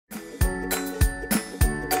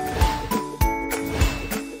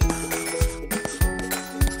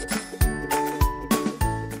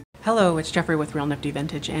Hello, it's Jeffrey with Real Nifty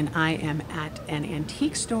Vintage, and I am at an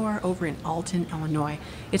antique store over in Alton, Illinois.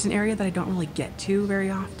 It's an area that I don't really get to very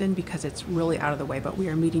often because it's really out of the way, but we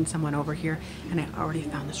are meeting someone over here, and I already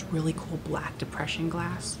found this really cool black depression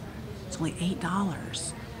glass. It's only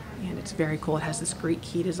 $8, and it's very cool. It has this great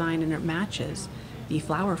key design, and it matches the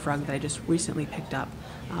flower frog that I just recently picked up.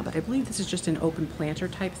 But I believe this is just an open planter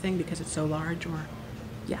type thing because it's so large, or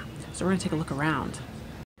yeah. So we're gonna take a look around.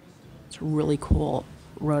 It's really cool.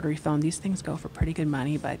 Rotary phone. These things go for pretty good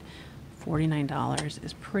money, but $49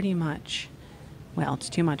 is pretty much, well, it's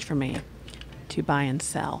too much for me to buy and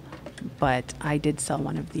sell. But I did sell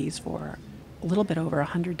one of these for a little bit over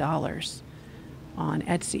 $100 on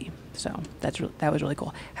Etsy, so that was really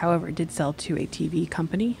cool. However, it did sell to a TV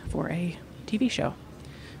company for a TV show,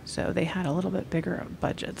 so they had a little bit bigger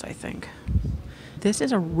budgets, I think. This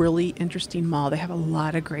is a really interesting mall. They have a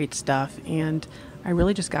lot of great stuff, and I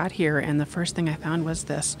really just got here and the first thing I found was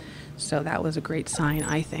this. So that was a great sign,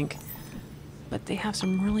 I think. But they have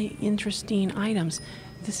some really interesting items.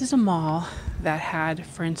 This is a mall that had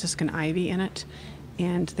Franciscan ivy in it,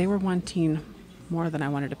 and they were wanting more than I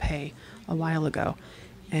wanted to pay a while ago.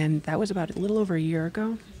 And that was about a little over a year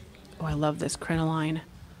ago. Oh, I love this crinoline.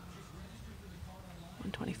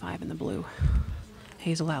 $125 in the blue.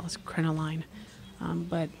 Hazel Atlas crinoline.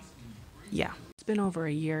 But yeah, it's been over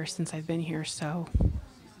a year since I've been here, so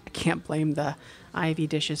I can't blame the ivy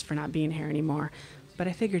dishes for not being here anymore. But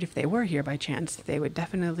I figured if they were here by chance, they would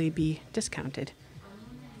definitely be discounted.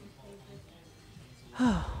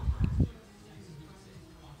 Oh.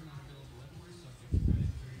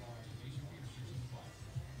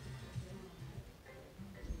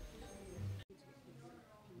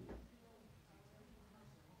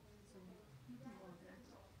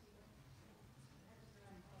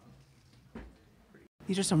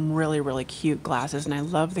 These are some really, really cute glasses, and I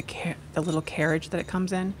love the little carriage that it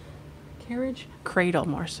comes in. Carriage? Cradle,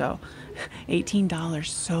 more so. $18,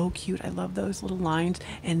 so cute. I love those little lines.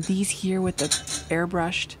 And these here with the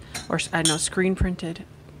airbrushed, or I don't know, screen printed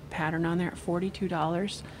pattern on there at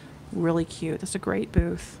 $42. Really cute. That's a great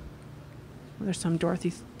booth. There's some Dorothy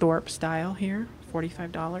Thorpe style here.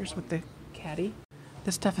 $45 with the caddy.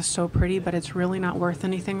 This stuff is so pretty, but it's really not worth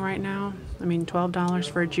anything right now. I mean, $12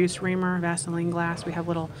 for a juice reamer, Vaseline glass. We have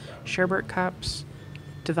little sherbet cups,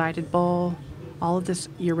 divided bowl, all of this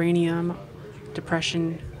uranium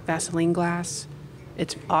depression Vaseline glass.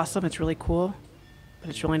 It's awesome. It's really cool, but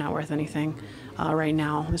it's really not worth anything right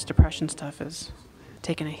now. This depression stuff is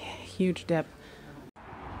taking a huge dip.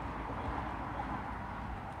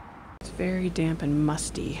 It's very damp and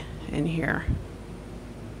musty in here.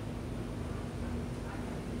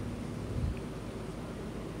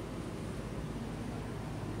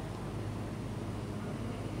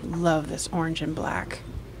 Love this orange and black.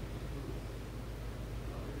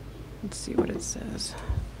 Let's see what it says.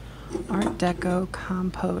 Art Deco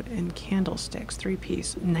compote and candlesticks,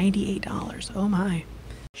 3-piece, $98. Oh my.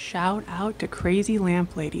 Shout out to Crazy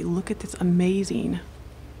Lamp Lady. Look at this amazing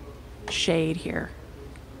shade here.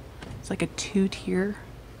 It's like a 2-tier.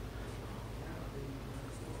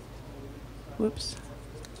 Whoops.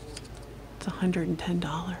 It's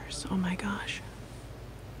 $110. Oh my gosh.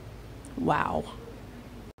 Wow.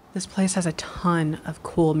 This place has a ton of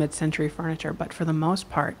cool mid-century furniture, but for the most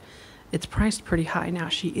part, it's priced pretty high. Now,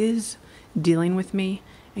 she is dealing with me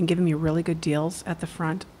and giving me really good deals at the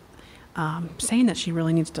front, saying that she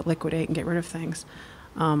really needs to liquidate and get rid of things.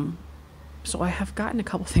 So I have gotten a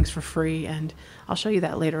couple things for free, and I'll show you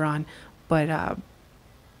that later on. But a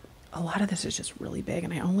lot of this is just really big,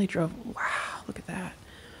 and I only drove, wow, look at that.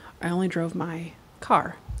 I only drove my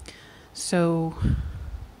car. So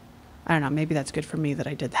I don't know, maybe that's good for me that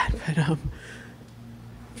I did that, but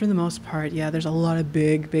for the most part, yeah, there's a lot of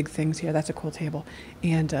big things here. That's a cool table,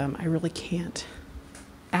 and I really can't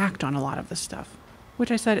act on a lot of this stuff, which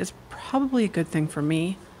I said is probably a good thing for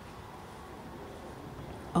me.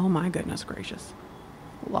 Oh my goodness gracious,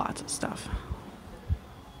 lots of stuff.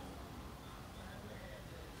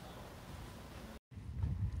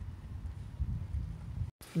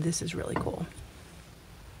 This is really cool.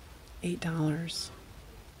 $8.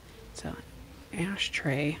 It's an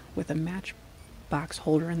ashtray with a matchbox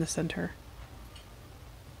holder in the center.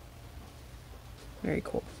 Very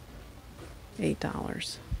cool.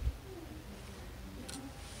 $8.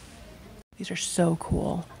 These are so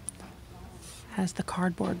cool. Has the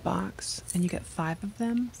cardboard box, and you get 5 of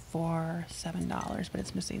them for $7, but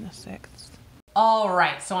it's missing the 6th. All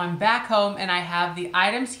right, so I'm back home, and I have the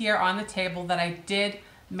items here on the table that I did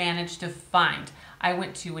manage to find. I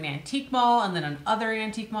went to an antique mall and then another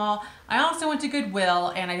antique mall. I also went to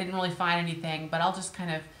Goodwill and I didn't really find anything, but I'll just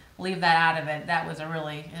kind of leave that out of it. That was a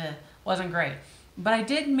really, wasn't great. But I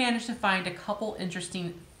did manage to find a couple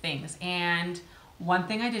interesting things. And one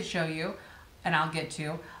thing I did show you, and I'll get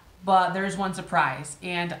to, but there's one surprise.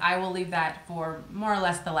 And I will leave that for more or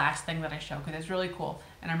less the last thing that I show because it's really cool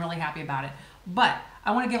and I'm really happy about it. But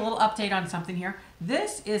I want to get a little update on something here.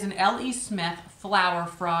 This is an L.E. Smith Flower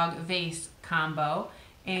Frog Vase combo.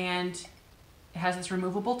 And it has this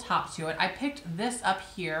removable top to it. I picked this up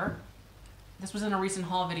here. This was in a recent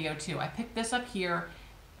haul video too. I picked this up here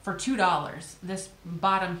for $2, this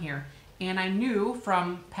bottom here. And I knew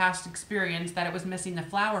from past experience that it was missing the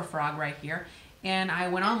flower frog right here. And I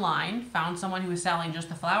went online, found someone who was selling just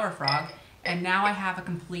the flower frog, and now I have a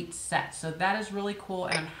complete set. So that is really cool,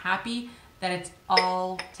 and I'm happy that it's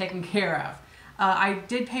all taken care of. I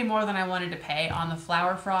did pay more than I wanted to pay on the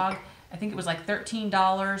flower frog. I think it was like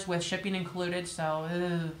 $13 with shipping included,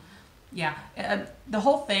 so yeah. The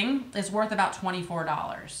whole thing is worth about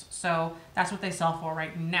 $24. So that's what they sell for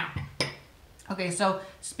right now. Okay, so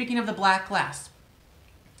speaking of the black glass,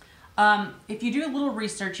 if you do a little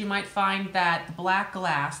research, you might find that the black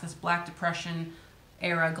glass, this Black Depression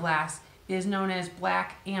era glass, is known as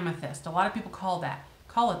black amethyst. A lot of people call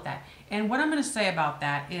it that. And what I'm going to say about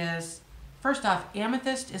that is, first off,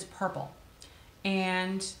 amethyst is purple.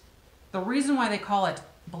 And the reason why they call it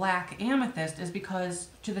black amethyst is because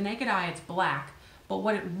to the naked eye it's black, but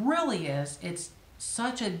what it really is, it's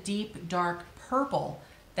such a deep, dark purple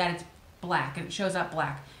that it's black, and it shows up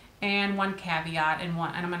black. And one caveat, and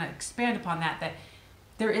I'm going to expand upon that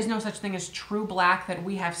there is no such thing as true black that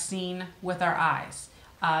we have seen with our eyes.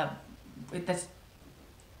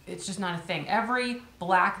 It's just not a thing. Every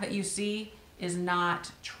black that you see is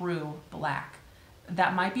not true black.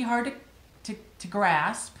 That might be hard to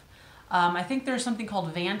grasp. I think there's something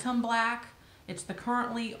called Phantom black. It's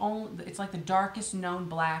it's like the darkest known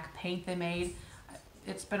black paint they made.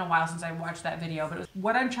 It's been a while since I watched that video, but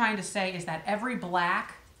what I'm trying to say is that every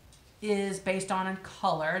black is based on a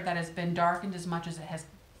color that has been darkened as much as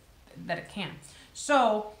it can.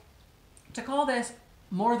 So to call this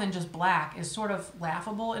more than just black is sort of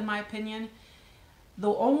laughable in my opinion. The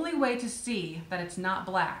only way to see that it's not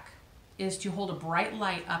black is to hold a bright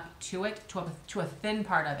light up to it, to a thin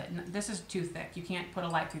part of it. And this is too thick. You can't put a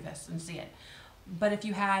light through this and see it. But if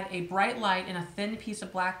you had a bright light in a thin piece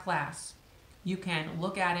of black glass, you can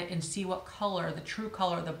look at it and see what color, the true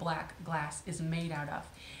color of the black glass is made out of.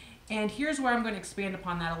 And here's where I'm going to expand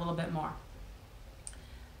upon that a little bit more.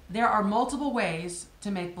 There are multiple ways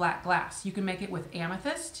to make black glass. You can make it with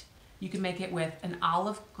amethyst, you can make it with an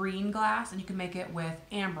olive green glass, and you can make it with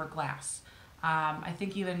amber glass. I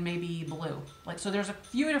think even maybe blue. So there's a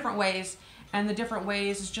few different ways, and the different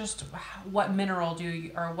ways is just what mineral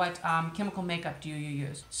or what chemical makeup do you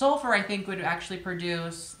use. Sulfur, I think, would actually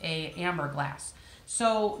produce a amber glass.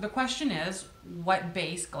 So the question is, what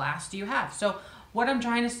base glass do you have? So what I'm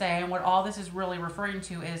trying to say, and what all this is really referring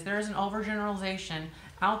to, is there is an overgeneralization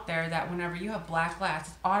out there that whenever you have black glass,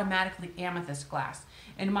 it's automatically amethyst glass.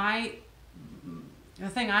 And the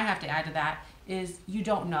thing I have to add to that is you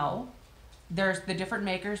don't know. There's the different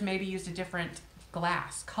makers maybe used a different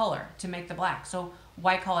glass color to make the black. So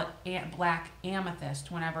why call it black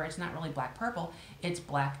amethyst whenever it's not really black purple? It's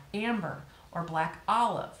black amber or black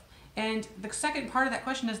olive. And the second part of that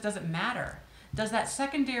question is, does it matter? Does that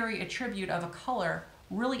secondary attribute of a color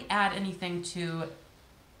really add anything to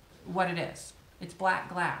what it is? It's black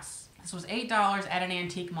glass. This was $8 at an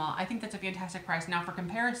antique mall. I think that's a fantastic price. Now for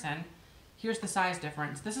comparison, here's the size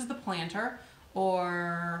difference. This is the planter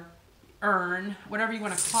or urn, whatever you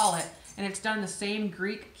want to call it, and it's done the same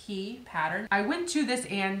Greek key pattern. I went to this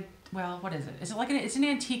what is it? It's an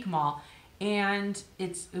antique mall, and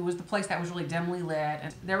it was the place that was really dimly lit,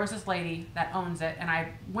 and there was this lady that owns it, and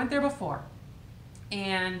I went there before,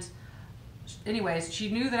 and anyways,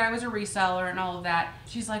 she knew that I was a reseller and all of that.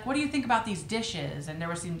 She's like, what do you think about these dishes? And there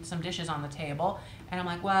were some dishes on the table, and I'm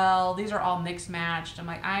like, well, these are all mixed matched. I'm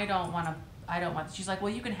like, I don't want. She's like,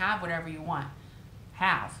 well, you can have whatever you want.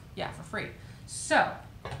 Yeah, for free. So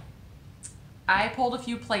I pulled a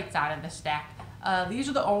few plates out of the stack. These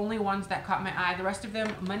are the only ones that caught my eye. The rest of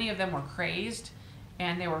them, many of them were crazed,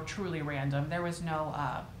 and they were truly random. There was no,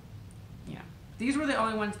 these were the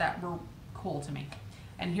only ones that were cool to me.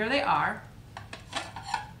 And here they are.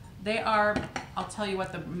 I'll tell you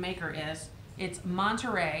what the maker is. It's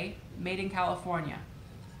Monterey, made in California.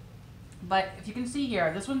 But if you can see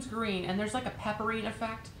here, this one's green, and there's like a pepperine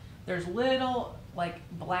effect. There's little like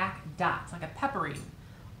black dots, like a pepperine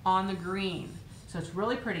on the green. So it's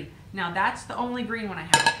really pretty. Now that's the only green one I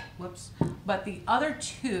have. Whoops. But the other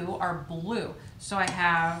two are blue. So I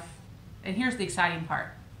have, and here's the exciting part.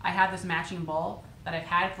 I have this matching bowl that I've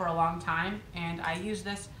had for a long time, and I use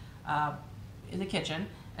this in the kitchen.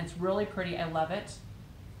 It's really pretty. I love it.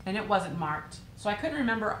 And it wasn't marked, so I couldn't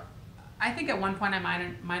remember. I think at one point I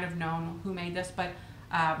might have known who made this, but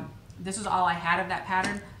this is all I had of that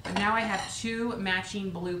pattern. But now I have 2 matching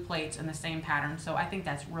blue plates in the same pattern, so I think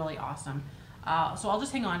that's really awesome. So I'll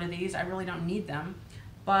just hang on to these. I really don't need them,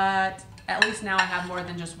 but at least now I have more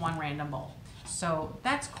than just one random bowl. So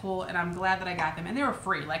that's cool, and I'm glad that I got them. And they were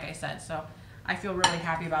free, like I said, so I feel really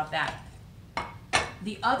happy about that.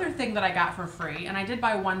 The other thing that I got for free, and I did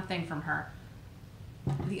buy one thing from her,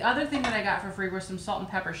 the other thing that I got for free were some salt and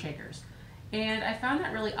pepper shakers. And I found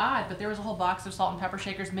that really odd, but there was a whole box of salt and pepper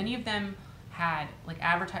shakers. Many of them had like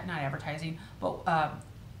not advertising, but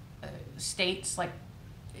states, like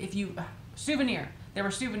if you, souvenir. They were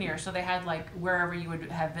souvenirs, so they had like wherever you would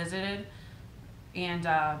have visited. And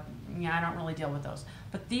yeah, I don't really deal with those.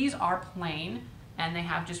 But these are plain, and they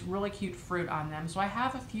have just really cute fruit on them. So I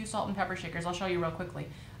have a few salt and pepper shakers. I'll show you real quickly.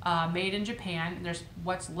 Made in Japan. There's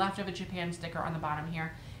what's left of a Japan sticker on the bottom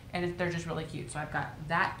here, and they're just really cute. So I've got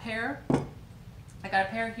that pair. I got a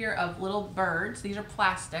pair here of little birds. These are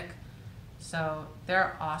plastic, so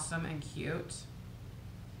they're awesome and cute.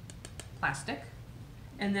 Plastic.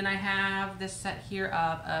 And then I have this set here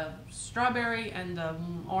of strawberry and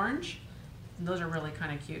orange. And those are really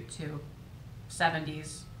kind of cute too.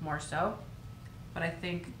 70s more so, but I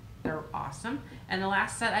think they're awesome. And the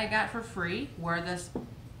last set I got for free were this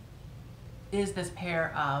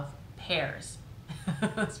pair of pears.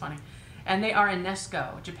 That's funny. And they are in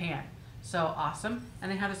Nesco, Japan. So awesome.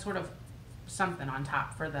 And they have this sort of something on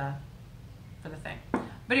top for the thing.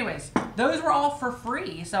 But anyways, those were all for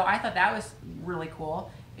free. So I thought that was really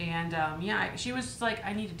cool. And yeah, she was like,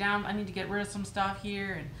 I need to get rid of some stuff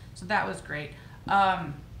here. And so that was great.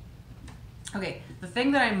 Okay, the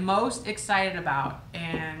thing that I'm most excited about,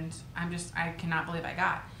 and I cannot believe I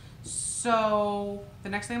got. So the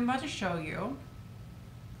next thing I'm about to show you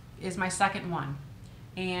is my second one.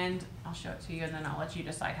 And I'll show it to you, and then I'll let you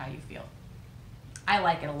decide how you feel. I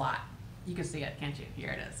like it a lot. You can see it, can't you? Here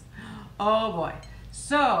it is. Oh boy.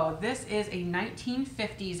 So this is a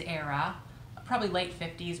 1950s era, probably late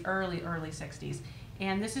 50s, early 60s.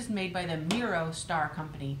 And this is made by the Miro Star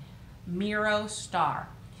Company. Miro Star.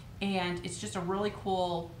 And it's just a really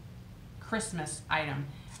cool Christmas item.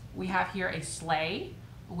 We have here a sleigh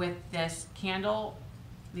with this candle,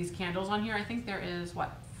 these candles on here. I think there is,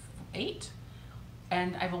 what, 8?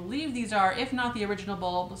 And I believe these are, if not the original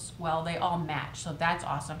bulbs, well, they all match, so that's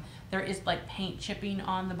awesome. There is like paint chipping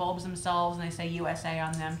on the bulbs themselves, and they say USA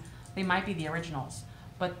on them. They might be the originals,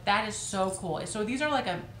 but that is so cool. So these are like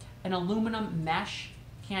an aluminum mesh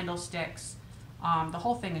candlesticks. The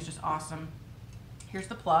whole thing is just awesome. Here's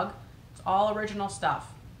the plug. It's all original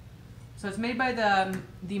stuff. So it's made by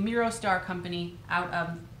the Miro Star Company out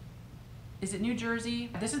of, is it New Jersey?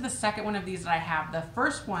 This is the second one of these that I have. The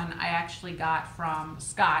first one I actually got from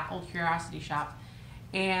Scott, Old Curiosity Shop,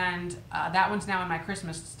 and that one's now in my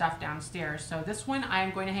Christmas stuff downstairs. So this one I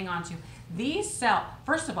am going to hang on to. These sell,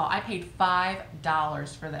 first of all, I paid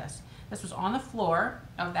 $5 for this. This was on the floor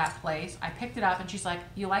of that place. I picked it up and she's like,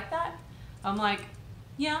 you like that? I'm like,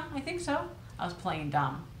 yeah, I think so. I was playing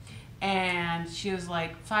dumb. And she was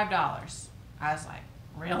like, $5. I was like,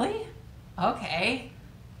 really? Okay.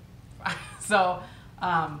 So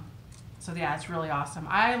yeah, it's really awesome.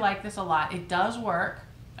 I like this a lot. It does work.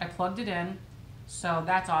 I plugged it in, so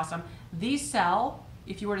that's awesome. These sell,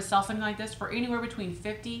 if you were to sell something like this, for anywhere between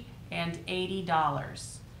 $50 and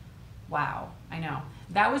 $80. Wow, I know.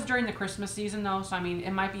 That was during the Christmas season though, so I mean,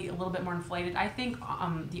 it might be a little bit more inflated. I think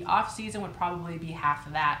the off season would probably be half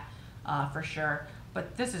of that for sure.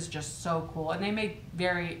 But this is just so cool. And they made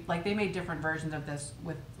they made different versions of this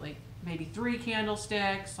with like maybe 3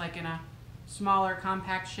 candlesticks, like in a smaller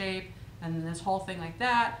compact shape, and then this whole thing like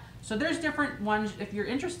that. So there's different ones. If you're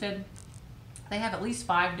interested, they have at least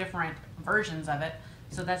 5 different versions of it.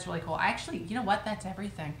 So that's really cool. Actually, you know what? That's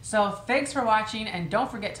everything. So thanks for watching, and don't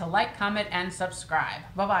forget to like, comment, and subscribe.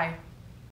 Bye-bye.